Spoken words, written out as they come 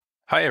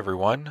Hi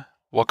everyone,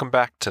 welcome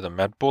back to the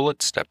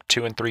MedBullet Step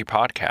 2 and 3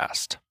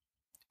 podcast.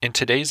 In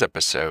today's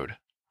episode,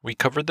 we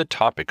covered the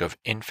topic of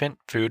infant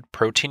food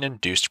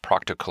protein-induced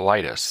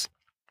proctocolitis,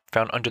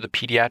 found under the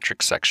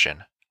Pediatrics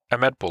section at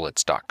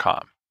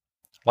medbullets.com.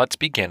 Let's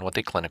begin with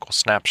a clinical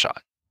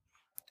snapshot.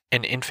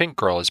 An infant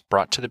girl is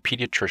brought to the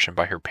pediatrician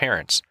by her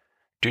parents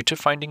due to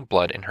finding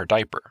blood in her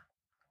diaper.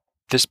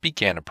 This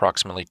began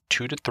approximately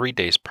 2 to 3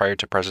 days prior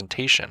to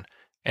presentation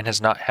and has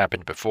not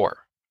happened before.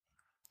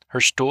 Her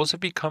stools have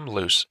become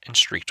loose and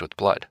streaked with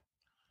blood.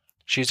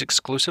 She is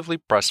exclusively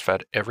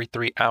breastfed every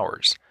 3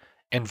 hours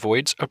and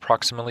voids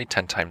approximately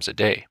 10 times a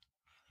day.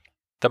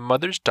 The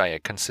mother's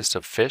diet consists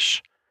of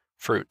fish,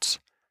 fruits,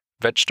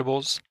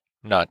 vegetables,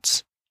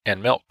 nuts,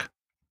 and milk.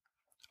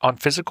 On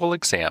physical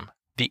exam,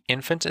 the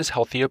infant is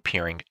healthy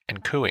appearing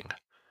and cooing.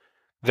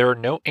 There are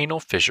no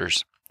anal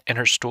fissures, and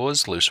her stool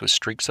is loose with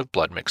streaks of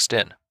blood mixed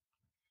in.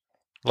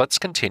 Let's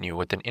continue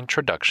with an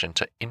introduction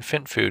to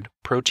infant food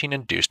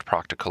protein-induced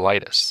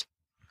proctocolitis.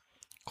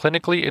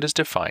 Clinically, it is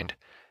defined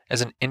as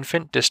an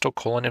infant distal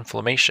colon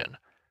inflammation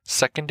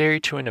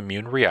secondary to an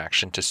immune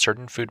reaction to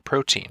certain food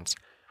proteins,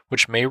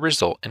 which may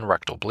result in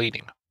rectal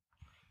bleeding.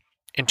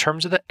 In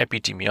terms of the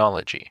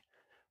epidemiology,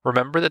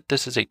 remember that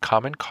this is a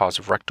common cause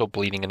of rectal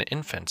bleeding in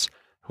infants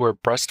who are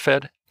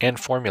breastfed and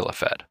formula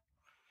fed.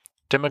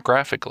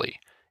 Demographically,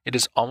 it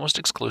is almost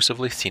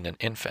exclusively seen in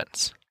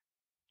infants.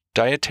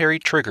 Dietary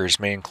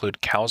triggers may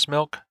include cow's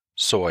milk,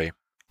 soy,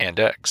 and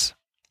eggs.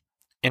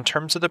 In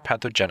terms of the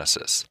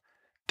pathogenesis,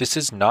 this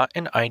is not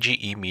an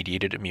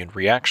IgE-mediated immune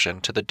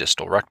reaction to the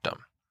distal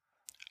rectum.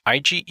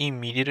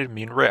 IgE-mediated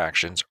immune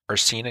reactions are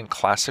seen in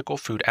classical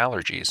food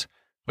allergies,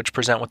 which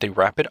present with a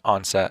rapid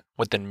onset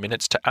within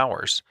minutes to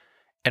hours,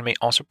 and may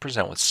also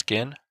present with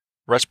skin,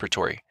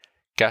 respiratory,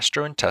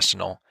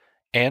 gastrointestinal,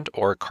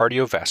 and/or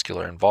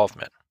cardiovascular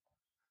involvement.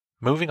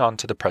 Moving on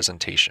to the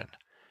presentation.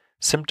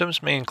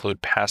 Symptoms may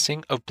include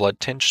passing of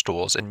blood-tinged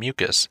stools and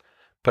mucus,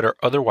 but are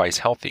otherwise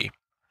healthy,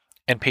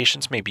 and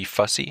patients may be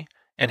fussy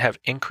and have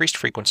increased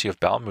frequency of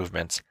bowel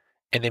movements,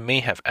 and they may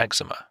have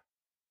eczema.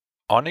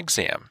 On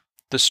exam,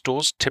 the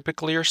stools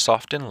typically are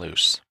soft and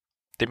loose.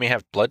 They may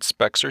have blood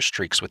specks or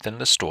streaks within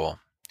the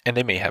stool, and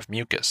they may have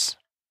mucus.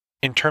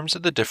 In terms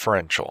of the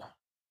differential,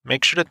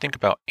 make sure to think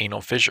about anal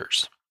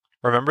fissures.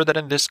 Remember that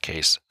in this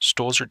case,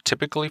 stools are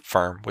typically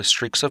firm with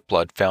streaks of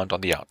blood found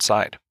on the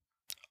outside.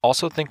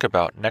 Also think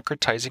about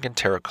necrotizing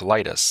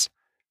enterocolitis,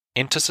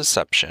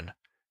 intussusception,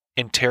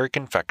 enteric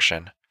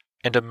infection,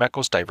 and a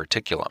Meckel's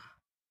diverticulum.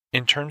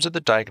 In terms of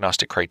the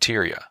diagnostic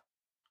criteria,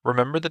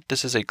 remember that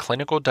this is a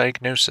clinical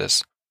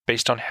diagnosis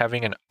based on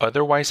having an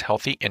otherwise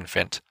healthy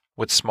infant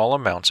with small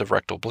amounts of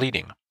rectal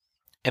bleeding,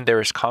 and there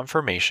is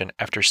confirmation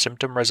after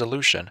symptom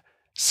resolution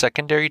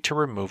secondary to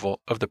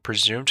removal of the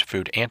presumed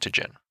food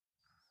antigen.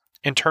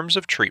 In terms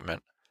of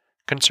treatment,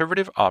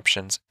 conservative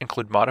options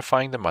include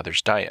modifying the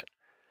mother's diet.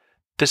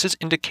 This is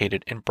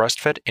indicated in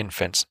breastfed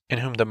infants in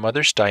whom the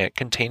mother's diet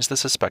contains the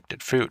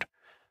suspected food.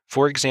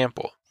 For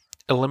example,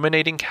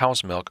 eliminating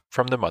cow's milk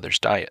from the mother's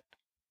diet.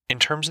 In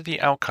terms of the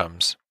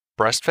outcomes,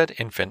 breastfed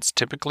infants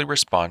typically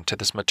respond to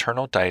this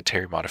maternal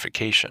dietary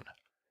modification.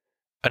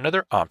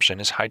 Another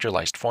option is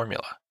hydrolyzed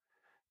formula.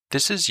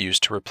 This is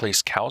used to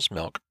replace cow's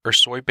milk or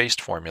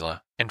soy-based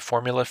formula in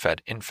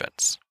formula-fed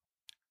infants.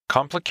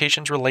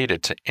 Complications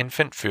related to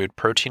infant food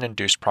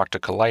protein-induced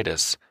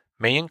proctocolitis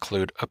may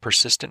include a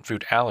persistent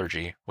food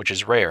allergy, which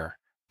is rare,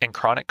 and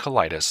chronic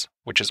colitis,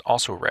 which is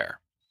also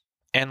rare.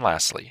 And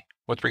lastly,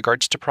 with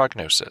regards to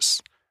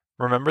prognosis,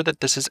 remember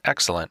that this is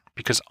excellent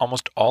because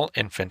almost all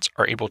infants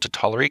are able to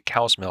tolerate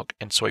cow's milk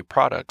and soy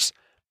products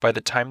by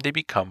the time they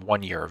become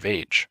 1 year of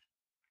age.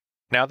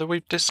 Now that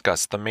we've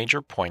discussed the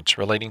major points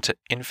relating to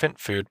infant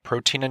food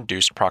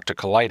protein-induced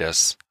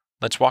proctocolitis,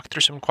 let's walk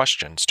through some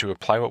questions to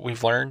apply what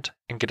we've learned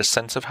and get a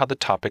sense of how the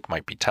topic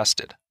might be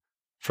tested.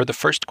 For the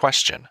first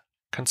question,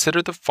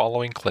 consider the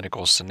following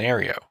clinical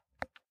scenario.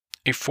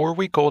 A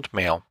 4-week-old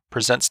male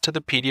presents to the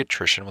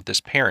pediatrician with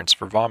his parents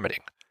for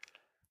vomiting.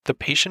 The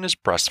patient is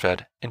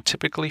breastfed and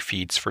typically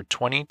feeds for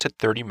 20 to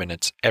 30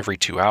 minutes every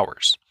 2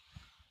 hours.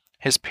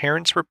 His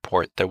parents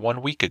report that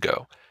 1 week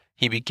ago,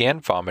 he began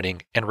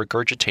vomiting and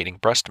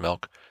regurgitating breast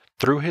milk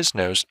through his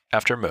nose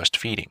after most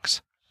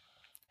feedings.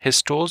 His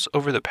stools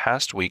over the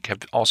past week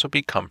have also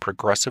become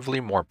progressively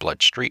more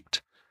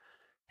blood-streaked.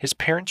 His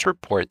parents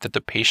report that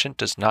the patient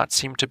does not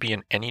seem to be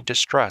in any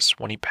distress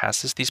when he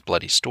passes these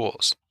bloody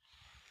stools.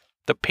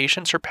 The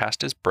patient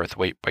surpassed his birth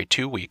weight by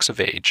 2 weeks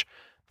of age,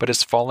 but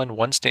has fallen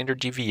 1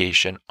 standard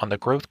deviation on the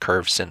growth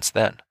curve since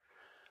then.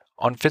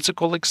 On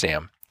physical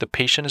exam, the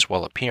patient is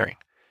well appearing.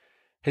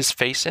 His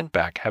face and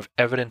back have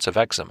evidence of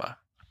eczema.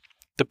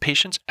 The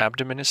patient's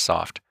abdomen is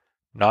soft,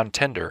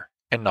 non-tender,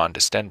 and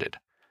non-distended.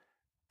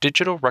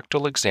 Digital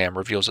rectal exam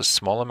reveals a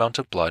small amount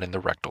of blood in the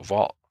rectal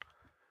vault.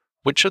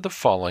 Which of the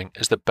following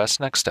is the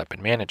best next step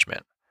in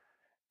management?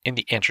 And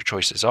the answer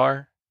choices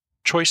are: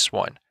 Choice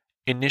 1,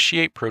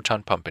 initiate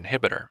proton pump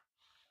inhibitor.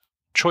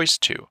 Choice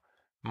 2,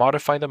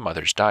 modify the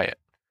mother's diet.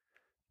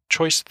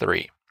 Choice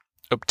 3,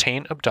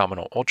 obtain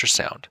abdominal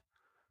ultrasound.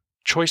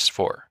 Choice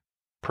 4,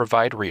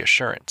 provide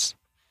reassurance.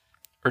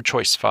 Or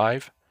choice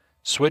 5,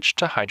 switch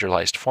to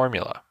hydrolyzed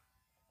formula.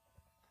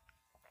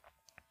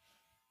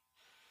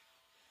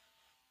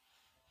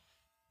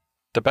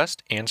 The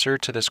best answer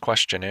to this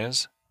question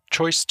is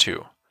choice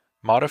 2,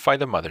 modify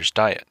the mother's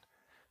diet.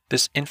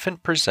 This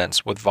infant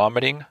presents with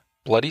vomiting,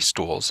 bloody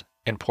stools,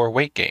 and poor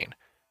weight gain,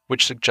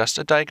 which suggests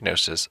a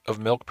diagnosis of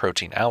milk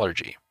protein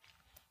allergy.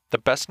 The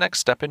best next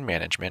step in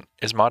management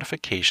is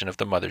modification of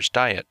the mother's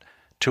diet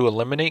to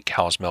eliminate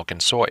cow's milk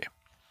and soy.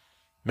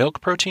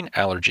 Milk protein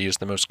allergy is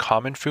the most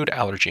common food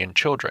allergy in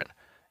children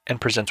and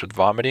presents with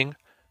vomiting,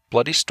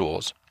 bloody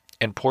stools,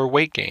 and poor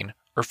weight gain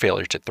or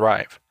failure to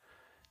thrive.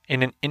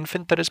 In an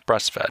infant that is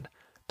breastfed,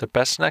 the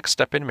best next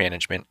step in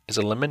management is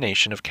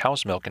elimination of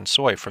cow's milk and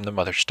soy from the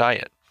mother's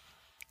diet.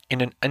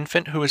 In an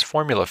infant who is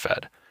formula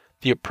fed,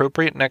 the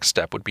appropriate next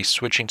step would be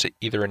switching to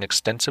either an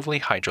extensively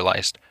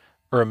hydrolyzed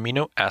or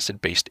amino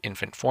acid-based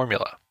infant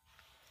formula.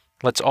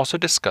 Let's also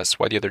discuss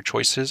why the other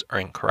choices are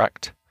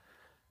incorrect.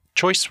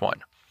 Choice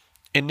 1.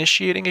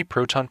 Initiating a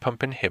proton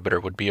pump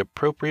inhibitor would be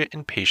appropriate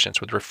in patients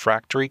with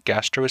refractory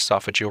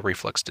gastroesophageal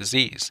reflux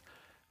disease,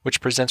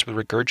 which presents with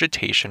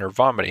regurgitation or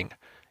vomiting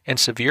and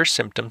severe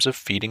symptoms of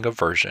feeding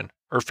aversion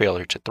or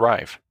failure to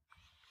thrive.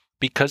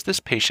 Because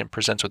this patient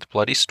presents with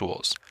bloody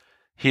stools,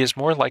 he is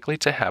more likely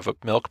to have a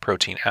milk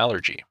protein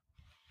allergy.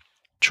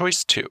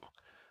 Choice 2.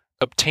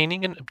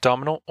 Obtaining an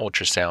abdominal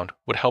ultrasound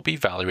would help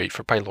evaluate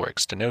for pyloric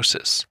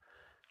stenosis,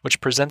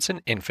 which presents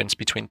in infants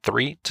between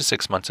 3 to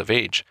 6 months of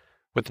age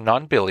with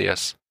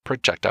non-bilious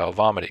projectile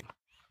vomiting.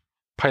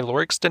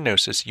 Pyloric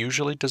stenosis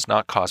usually does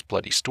not cause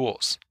bloody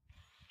stools.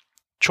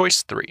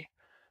 Choice 3.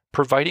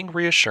 Providing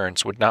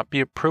reassurance would not be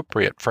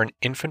appropriate for an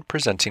infant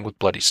presenting with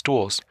bloody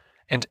stools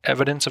and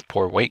evidence of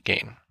poor weight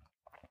gain.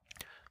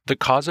 The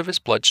cause of his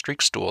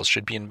blood-streaked stools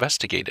should be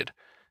investigated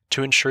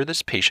to ensure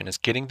this patient is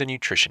getting the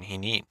nutrition he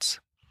needs.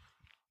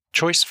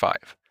 Choice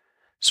 5.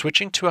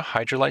 Switching to a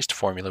hydrolyzed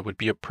formula would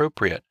be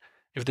appropriate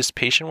if this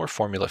patient were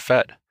formula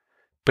fed,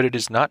 but it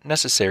is not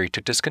necessary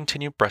to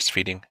discontinue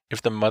breastfeeding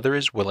if the mother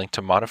is willing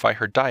to modify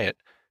her diet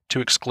to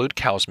exclude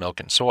cow's milk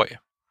and soy.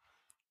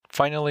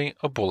 Finally,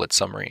 a bullet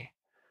summary.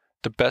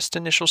 The best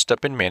initial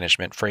step in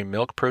management for a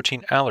milk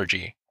protein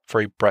allergy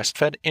for a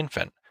breastfed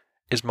infant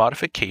is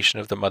modification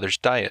of the mother's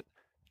diet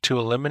to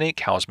eliminate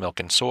cow's milk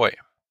and soy.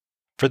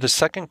 For the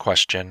second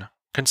question,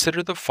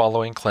 consider the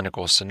following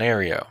clinical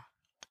scenario.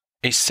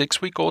 A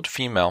 6-week-old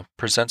female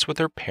presents with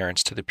her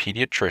parents to the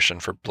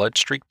pediatrician for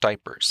blood-streaked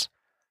diapers.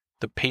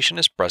 The patient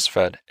is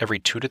breastfed every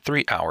 2 to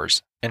 3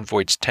 hours and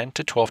voids 10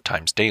 to 12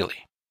 times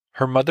daily.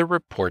 Her mother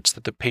reports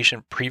that the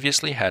patient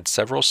previously had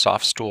several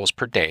soft stools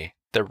per day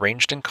that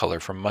ranged in color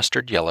from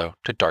mustard yellow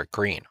to dark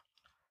green.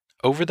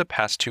 Over the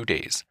past 2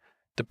 days,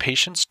 the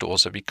patient's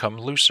stools have become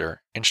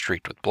looser and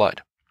streaked with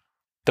blood.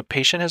 The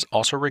patient has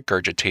also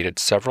regurgitated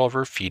several of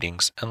her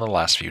feedings in the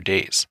last few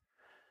days.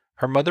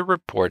 Her mother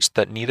reports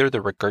that neither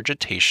the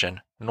regurgitation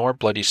nor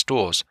bloody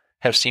stools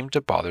have seemed to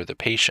bother the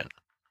patient.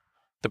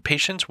 The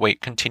patient's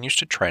weight continues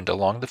to trend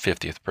along the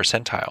 50th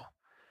percentile.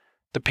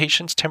 The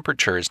patient's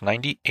temperature is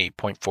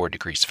 98.4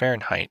 degrees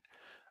Fahrenheit,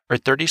 or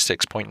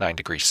 36.9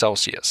 degrees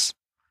Celsius.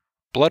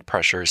 Blood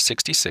pressure is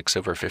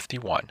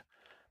 66/51,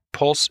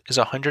 pulse is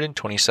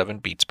 127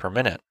 beats per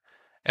minute,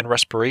 and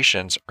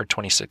respirations are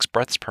 26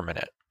 breaths per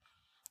minute.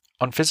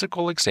 On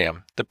physical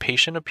exam, the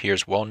patient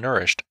appears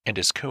well-nourished and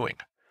is cooing.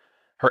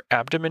 Her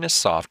abdomen is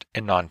soft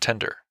and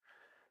non-tender.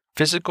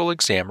 Physical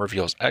exam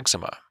reveals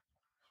eczema.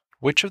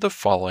 Which of the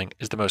following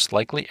is the most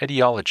likely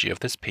etiology of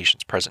this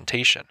patient's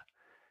presentation?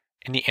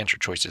 And the answer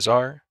choices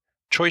are: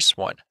 Choice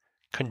 1,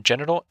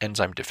 congenital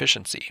enzyme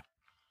deficiency.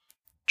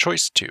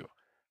 Choice 2,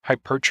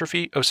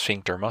 hypertrophy of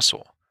sphincter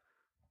muscle.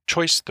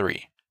 Choice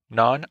 3,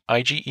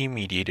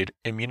 non-IgE-mediated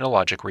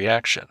immunologic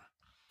reaction.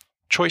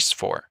 Choice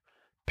 4,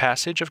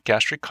 passage of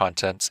gastric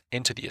contents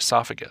into the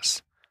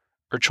esophagus.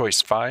 Or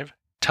choice 5,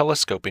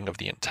 telescoping of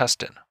the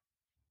intestine.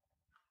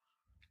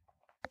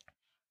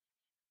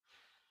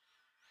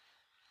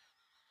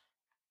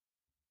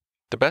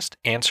 The best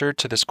answer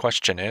to this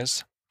question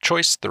is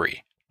choice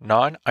 3,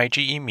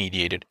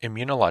 non-IgE-mediated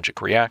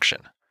immunologic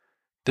reaction.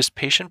 This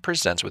patient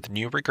presents with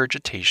new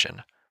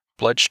regurgitation,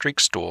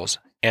 blood-streaked stools,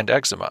 and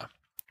eczema,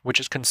 which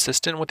is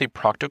consistent with a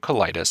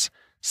proctocolitis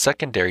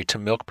secondary to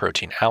milk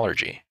protein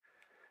allergy.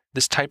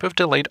 This type of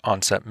delayed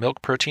onset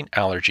milk protein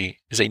allergy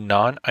is a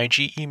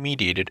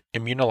non-IgE-mediated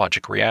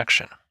immunologic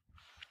reaction.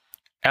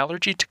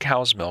 Allergy to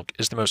cow's milk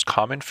is the most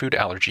common food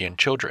allergy in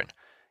children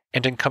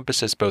and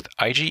encompasses both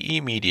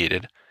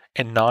IgE-mediated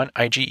and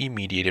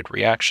non-IgE-mediated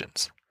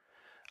reactions.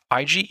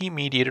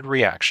 IgE-mediated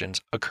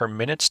reactions occur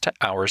minutes to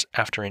hours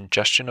after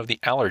ingestion of the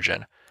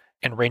allergen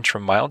and range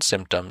from mild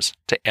symptoms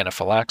to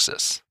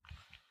anaphylaxis.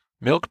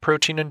 Milk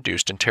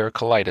protein-induced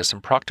enterocolitis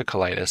and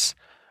proctocolitis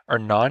are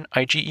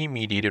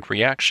non-IgE-mediated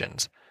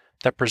reactions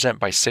that present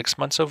by 6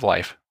 months of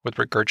life with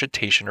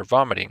regurgitation or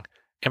vomiting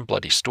and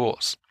bloody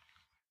stools.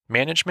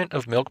 Management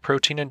of milk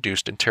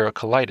protein-induced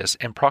enterocolitis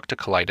and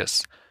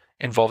proctocolitis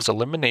involves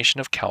elimination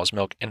of cow's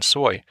milk and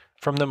soy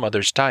from the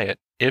mother's diet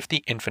if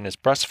the infant is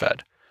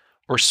breastfed,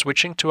 or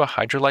switching to a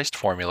hydrolyzed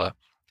formula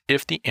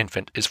if the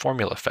infant is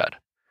formula fed.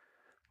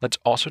 Let's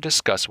also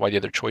discuss why the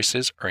other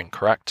choices are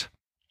incorrect.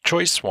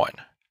 Choice 1.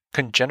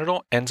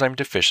 Congenital enzyme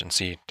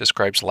deficiency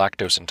describes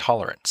lactose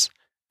intolerance,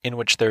 in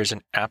which there is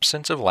an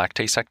absence of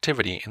lactase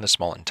activity in the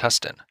small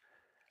intestine.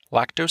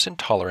 Lactose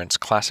intolerance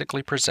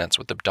classically presents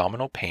with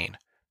abdominal pain,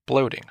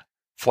 bloating,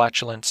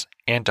 flatulence,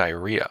 and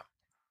diarrhea.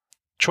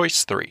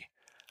 Choice 3.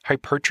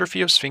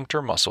 Hypertrophy of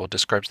sphincter muscle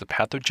describes the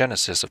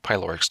pathogenesis of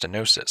pyloric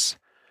stenosis,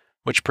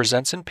 which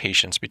presents in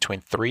patients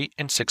between 3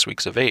 and 6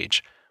 weeks of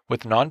age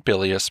with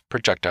non-bilious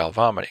projectile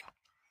vomiting.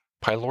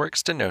 Pyloric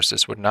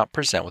stenosis would not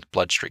present with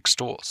blood-streaked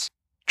stools.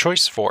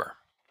 Choice 4.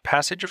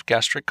 Passage of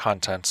gastric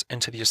contents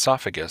into the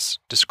esophagus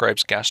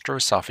describes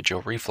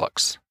gastroesophageal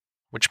reflux,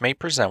 which may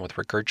present with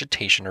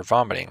regurgitation or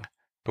vomiting,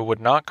 but would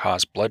not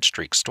cause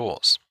blood-streaked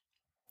stools.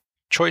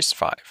 Choice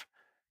 5.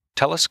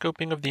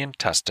 Telescoping of the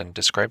intestine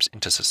describes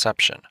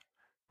intussusception,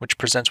 which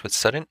presents with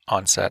sudden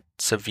onset,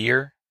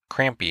 severe,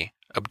 crampy,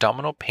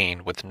 abdominal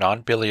pain with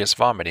non-bilious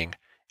vomiting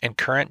and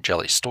current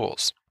jelly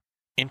stools.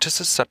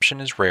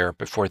 Intussusception is rare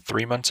before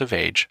 3 months of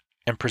age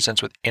and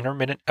presents with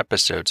intermittent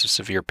episodes of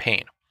severe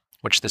pain,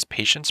 which this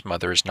patient's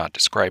mother is not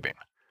describing.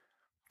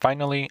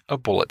 Finally, a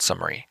bullet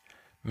summary.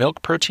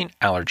 Milk protein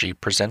allergy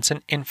presents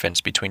in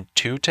infants between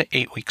 2 to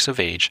 8 weeks of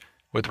age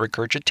with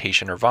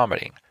regurgitation or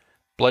vomiting,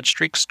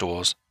 blood-streaked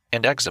stools,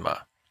 and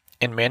eczema,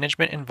 and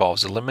management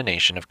involves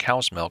elimination of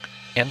cow's milk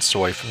and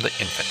soy from the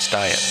infant's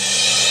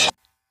diet.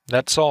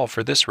 That's all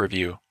for this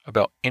review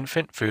about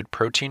infant food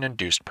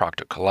protein-induced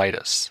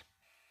proctocolitis.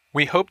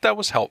 We hope that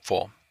was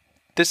helpful.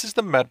 This is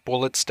the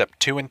MedBullets Step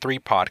 2 and 3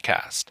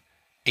 podcast,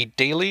 a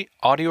daily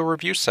audio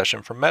review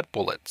session from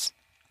MedBullets,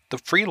 the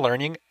free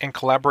learning and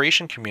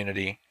collaboration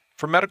community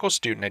for medical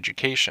student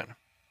education.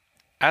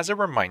 As a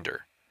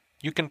reminder,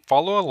 you can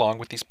follow along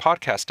with these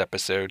podcast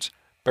episodes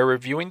by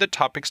reviewing the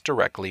topics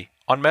directly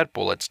on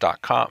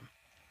medbullets.com.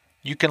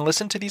 You can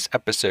listen to these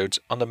episodes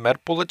on the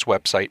MedBullets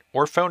website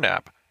or phone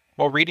app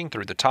while reading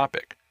through the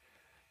topic.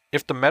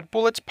 If the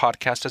MedBullets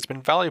podcast has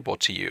been valuable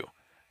to you,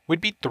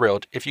 we'd be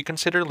thrilled if you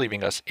consider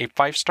leaving us a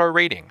 5-star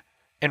rating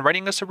and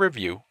writing us a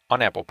review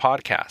on Apple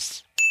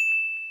Podcasts.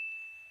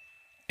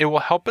 It will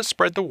help us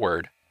spread the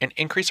word and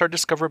increase our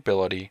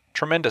discoverability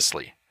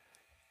tremendously.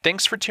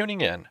 Thanks for tuning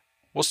in.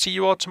 We'll see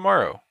you all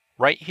tomorrow,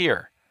 right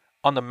here,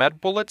 on the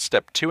MedBullets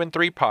Step 2 and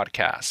 3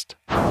 podcast.